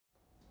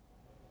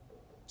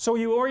So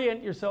you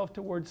orient yourself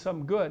towards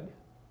some good,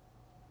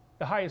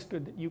 the highest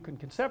good that you can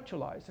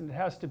conceptualize, and it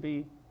has to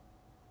be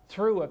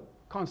through a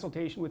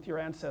consultation with your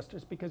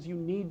ancestors, because you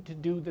need to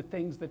do the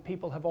things that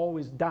people have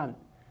always done,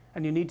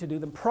 and you need to do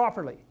them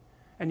properly,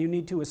 and you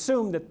need to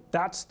assume that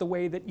that's the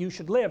way that you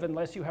should live,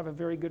 unless you have a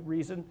very good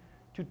reason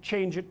to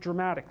change it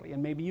dramatically,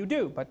 and maybe you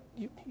do, but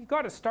you've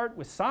got to start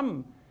with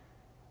some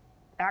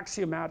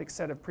axiomatic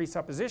set of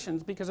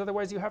presuppositions, because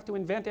otherwise you have to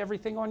invent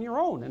everything on your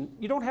own, and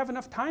you don't have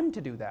enough time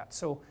to do that.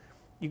 So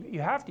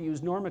you have to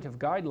use normative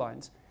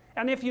guidelines,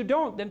 and if you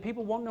don't, then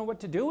people won't know what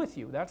to do with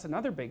you. That's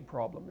another big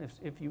problem.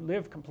 If you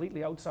live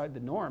completely outside the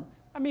norm,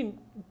 I mean,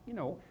 you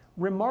know,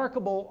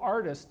 remarkable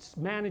artists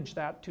manage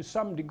that to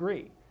some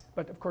degree,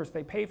 but of course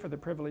they pay for the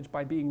privilege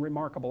by being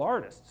remarkable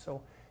artists.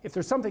 So if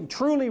there's something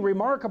truly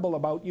remarkable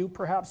about you,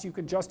 perhaps you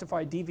could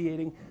justify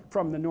deviating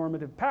from the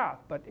normative path.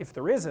 But if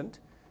there isn't,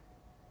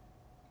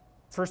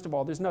 first of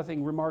all, there's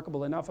nothing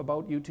remarkable enough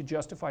about you to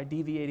justify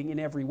deviating in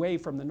every way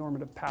from the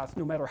normative path,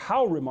 no matter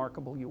how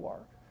remarkable you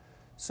are.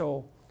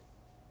 So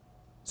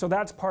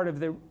that's part of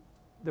the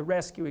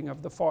rescuing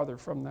of the father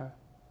from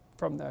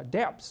the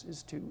depths,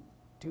 is to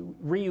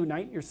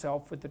reunite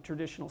yourself with the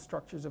traditional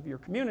structures of your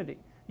community.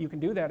 You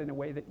can do that in a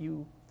way that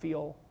you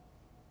feel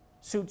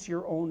suits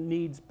your own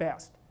needs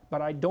best.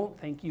 But I don't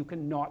think you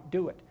can not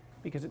do it,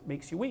 because it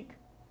makes you weak.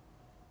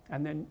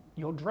 And then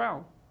you'll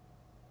drown.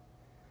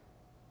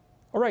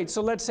 All right,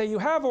 so let's say you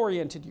have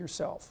oriented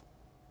yourself,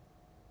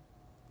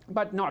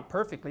 but not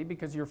perfectly,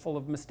 because you're full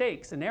of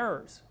mistakes and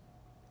errors.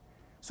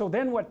 So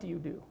then what do you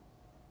do?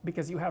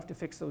 Because you have to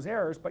fix those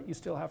errors, but you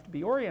still have to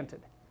be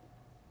oriented.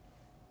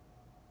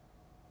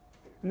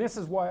 And this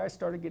is why I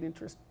started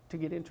to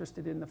get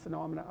interested in the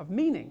phenomena of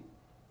meaning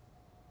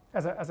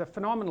as a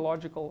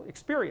phenomenological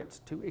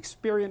experience, to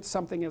experience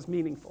something as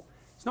meaningful.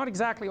 It's not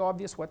exactly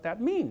obvious what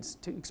that means,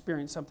 to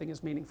experience something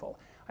as meaningful.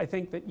 I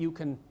think that you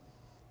can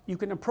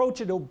approach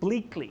it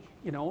obliquely,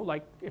 you know,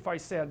 like if I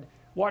said,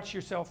 watch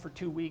yourself for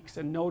 2 weeks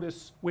and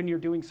notice when you're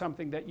doing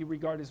something that you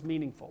regard as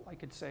meaningful. I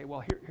could say,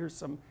 well, here's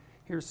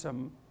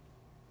some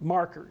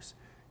markers.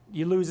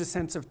 You lose a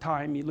sense of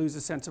time, you lose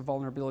a sense of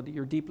vulnerability,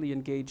 you're deeply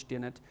engaged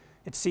in it.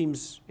 It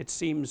seems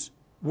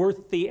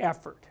worth the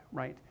effort,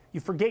 right? You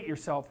forget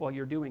yourself while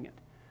you're doing it.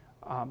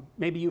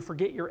 Maybe you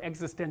forget your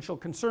existential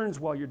concerns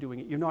while you're doing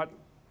it. You're not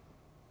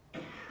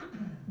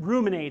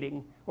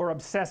ruminating or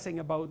obsessing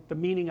about the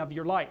meaning of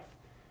your life,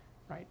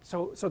 right?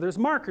 So there's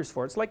markers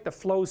for it. It's like the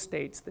flow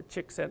states that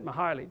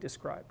Csikszentmihalyi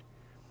described.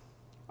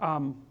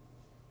 And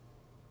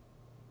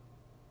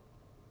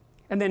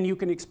then you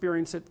can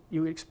experience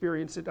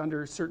it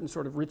under certain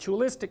sort of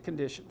ritualistic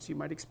conditions. You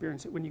might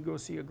experience it when you go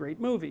see a great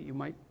movie. You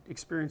might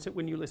experience it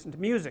when you listen to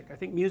music. I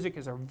think music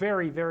is a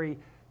very, very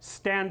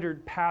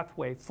standard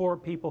pathway for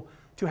people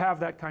to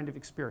have that kind of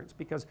experience,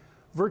 because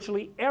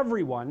virtually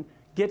everyone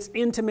gets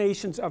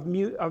intimations of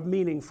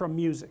meaning from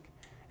music.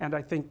 And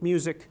I think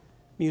music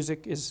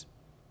is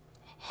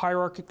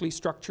hierarchically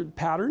structured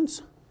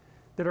patterns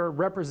that are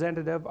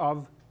representative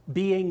of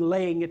being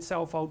laying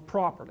itself out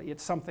properly.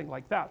 It's something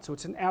like that. So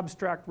it's an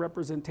abstract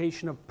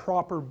representation of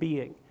proper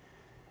being.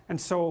 And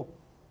so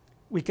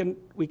we can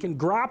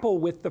grapple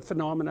with the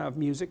phenomena of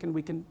music, and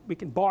we can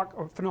box,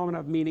 or phenomena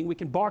of meaning, we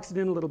can box it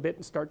in a little bit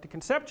and start to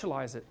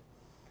conceptualize it.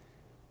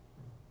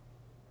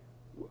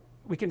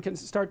 We can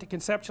start to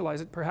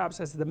conceptualize it perhaps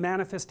as the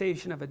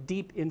manifestation of a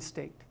deep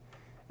instinct.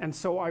 And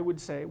so I would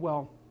say,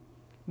 well,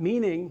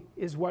 meaning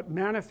is what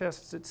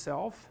manifests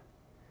itself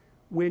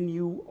when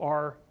you've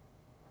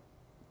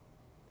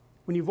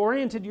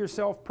oriented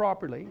yourself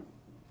properly,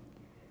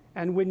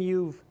 and when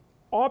you've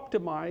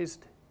optimized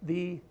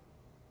the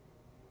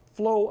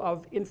flow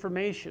of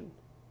information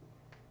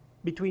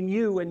between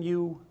you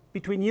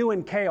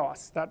and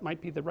chaos. That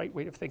might be the right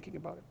way of thinking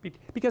about it.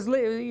 Because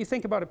you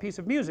think about a piece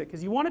of music,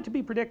 is you want it to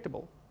be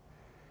predictable,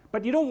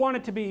 but you don't want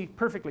it to be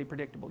perfectly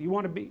predictable. You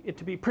want it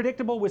to be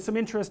predictable with some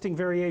interesting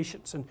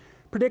variations, and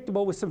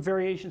predictable with some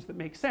variations that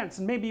make sense.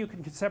 And maybe you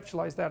can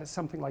conceptualize that as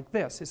something like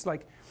this. It's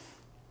like,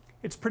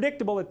 it's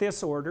predictable at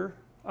this order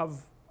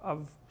of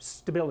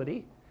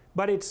stability,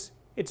 but it's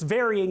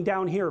varying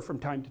down here from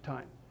time to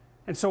time.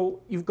 And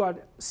so you've got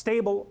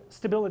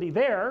stability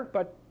there,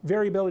 but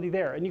variability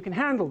there, and you can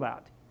handle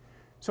that.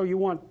 So you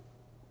want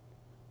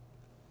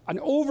an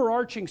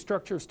overarching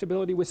structure of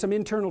stability with some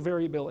internal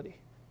variability.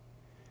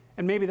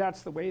 And maybe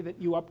that's the way that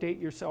you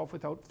update yourself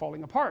without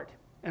falling apart.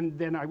 And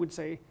then I would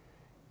say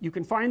you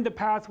can find the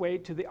pathway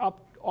to the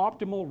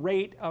optimal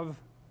rate of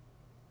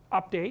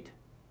update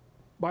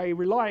by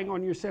relying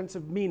on your sense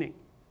of meaning.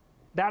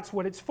 That's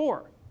what it's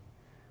for.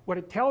 What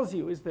it tells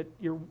you is that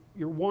you're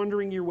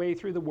wandering your way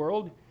through the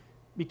world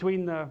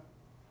between the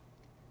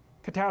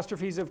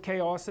catastrophes of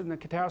chaos and the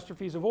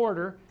catastrophes of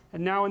order,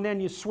 and now and then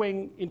you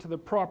swing into the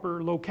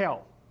proper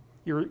locale.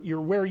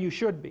 You're where you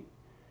should be.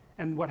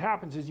 And what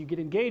happens is you get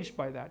engaged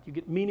by that. You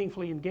get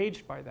meaningfully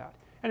engaged by that.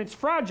 And it's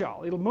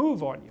fragile. It'll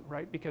move on you,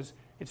 right? Because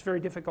it's very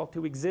difficult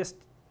to exist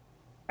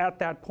at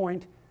that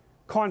point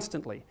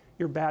constantly.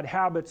 Your bad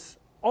habits,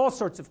 all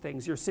sorts of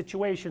things, your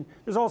situation,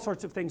 there's all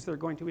sorts of things that are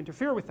going to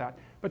interfere with that.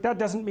 But that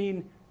doesn't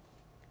mean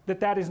that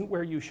that isn't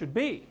where you should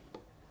be.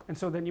 And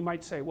so then you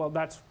might say, well,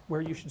 that's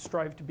where you should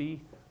strive to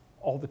be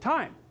all the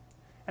time.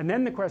 And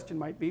then the question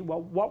might be,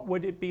 well, what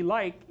would it be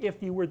like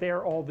if you were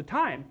there all the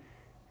time?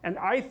 And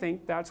I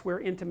think that's where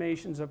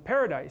intimations of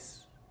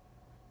paradise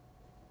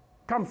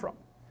come from.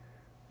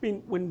 I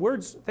mean, when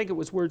I think it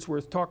was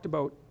Wordsworth talked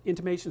about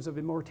intimations of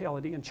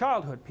immortality in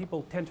childhood,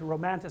 people tend to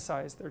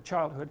romanticize their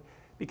childhood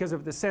because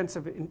of the sense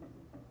of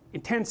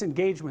intense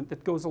engagement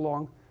that goes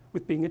along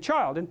with being a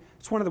child. And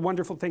it's one of the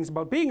wonderful things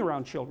about being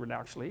around children,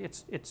 actually.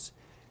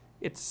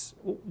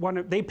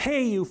 They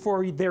pay you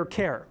for their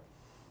care.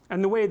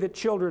 And the way that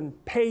children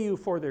pay you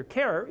for their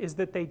care is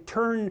that they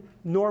turn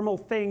normal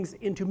things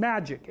into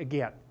magic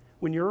again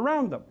when you're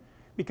around them,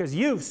 because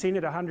you've seen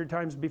it 100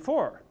 times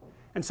before.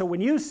 And so when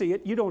you see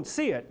it, you don't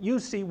see it. You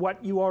see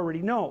what you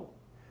already know.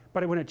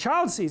 But when a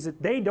child sees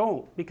it, they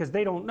don't, because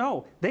they don't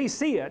know. They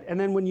see it, and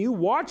then when you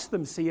watch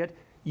them see it,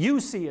 you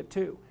see it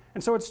too.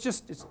 And so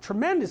it's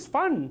tremendous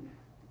fun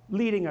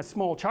leading a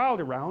small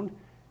child around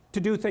to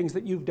do things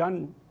that you've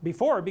done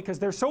before, because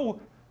they're so,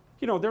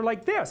 they're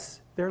like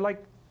this. They're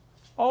like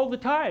all the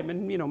time,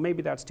 and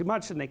maybe that's too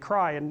much, and they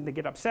cry and they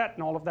get upset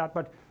and all of that,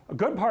 but a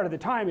good part of the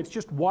time it's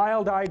just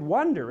wild-eyed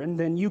wonder, and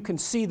then you can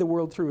see the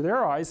world through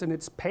their eyes, and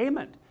it's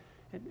payment.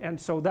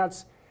 And so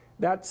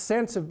that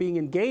sense of being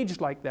engaged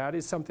like that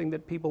is something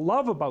that people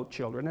love about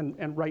children,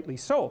 and rightly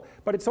so.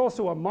 But it's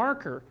also a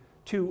marker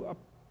to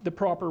the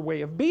proper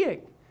way of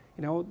being.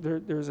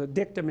 There's a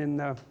dictum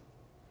in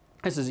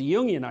this is a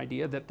Jungian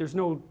idea, that there's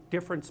no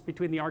difference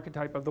between the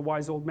archetype of the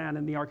wise old man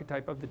and the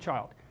archetype of the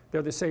child.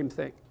 They're the same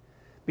thing.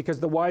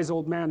 Because the wise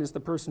old man is the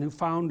person who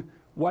found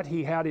what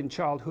he had in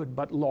childhood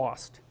but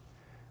lost.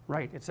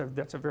 Right?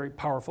 That's a very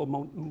powerful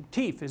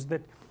motif, is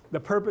that the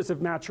purpose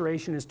of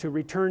maturation is to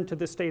return to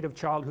the state of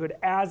childhood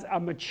as a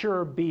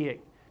mature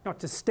being. Not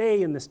to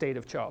stay in the state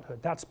of childhood.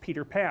 That's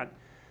Peter Pan.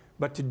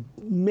 But to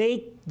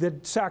make the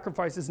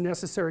sacrifices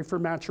necessary for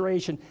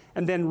maturation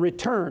and then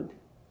return.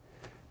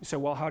 So,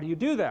 well, how do you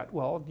do that?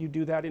 Well, you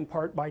do that in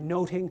part by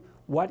noting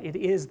what it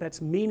is that's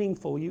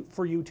meaningful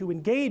for you to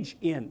engage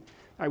in.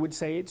 I would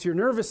say it's your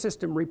nervous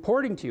system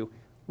reporting to you.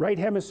 Right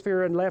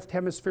hemisphere and left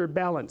hemisphere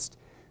balanced.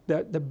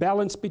 The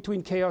balance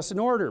between chaos and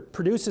order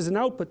produces an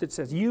output that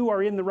says you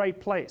are in the right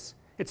place.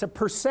 It's a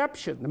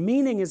perception. The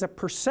meaning is a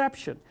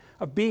perception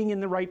of being in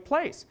the right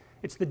place.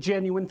 It's the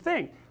genuine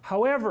thing.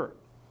 However,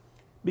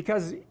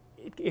 because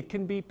it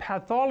can be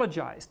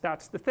pathologized,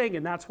 that's the thing,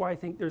 and that's why I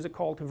think there's a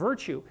call to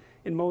virtue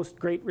in most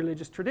great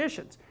religious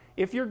traditions.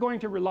 If you're going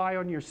to rely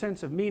on your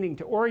sense of meaning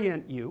to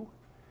orient you,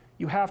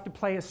 you have to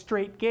play a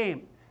straight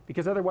game,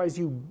 because otherwise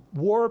you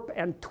warp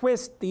and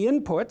twist the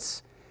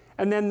inputs,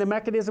 and then the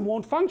mechanism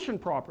won't function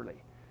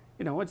properly.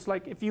 It's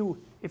like if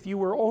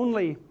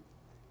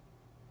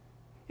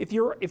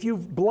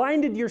you've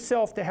blinded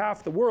yourself to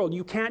half the world,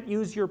 you can't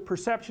use your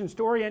perceptions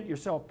to orient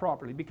yourself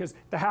properly, because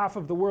the half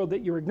of the world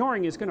that you're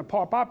ignoring is going to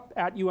pop up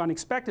at you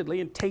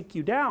unexpectedly and take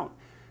you down.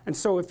 And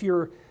so if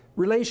your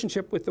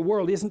relationship with the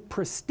world isn't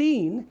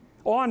pristine,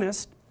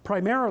 honest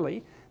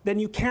primarily, then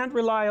you can't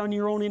rely on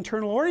your own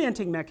internal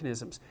orienting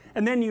mechanisms.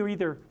 And then you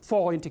either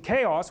fall into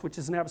chaos, which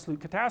is an absolute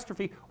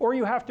catastrophe, or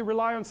you have to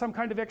rely on some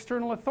kind of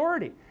external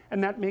authority.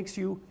 And that makes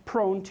you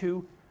prone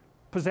to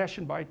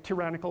possession by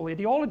tyrannical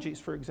ideologies,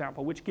 for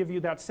example, which give you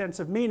that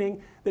sense of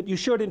meaning that you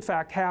should in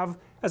fact have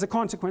as a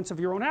consequence of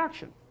your own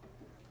action.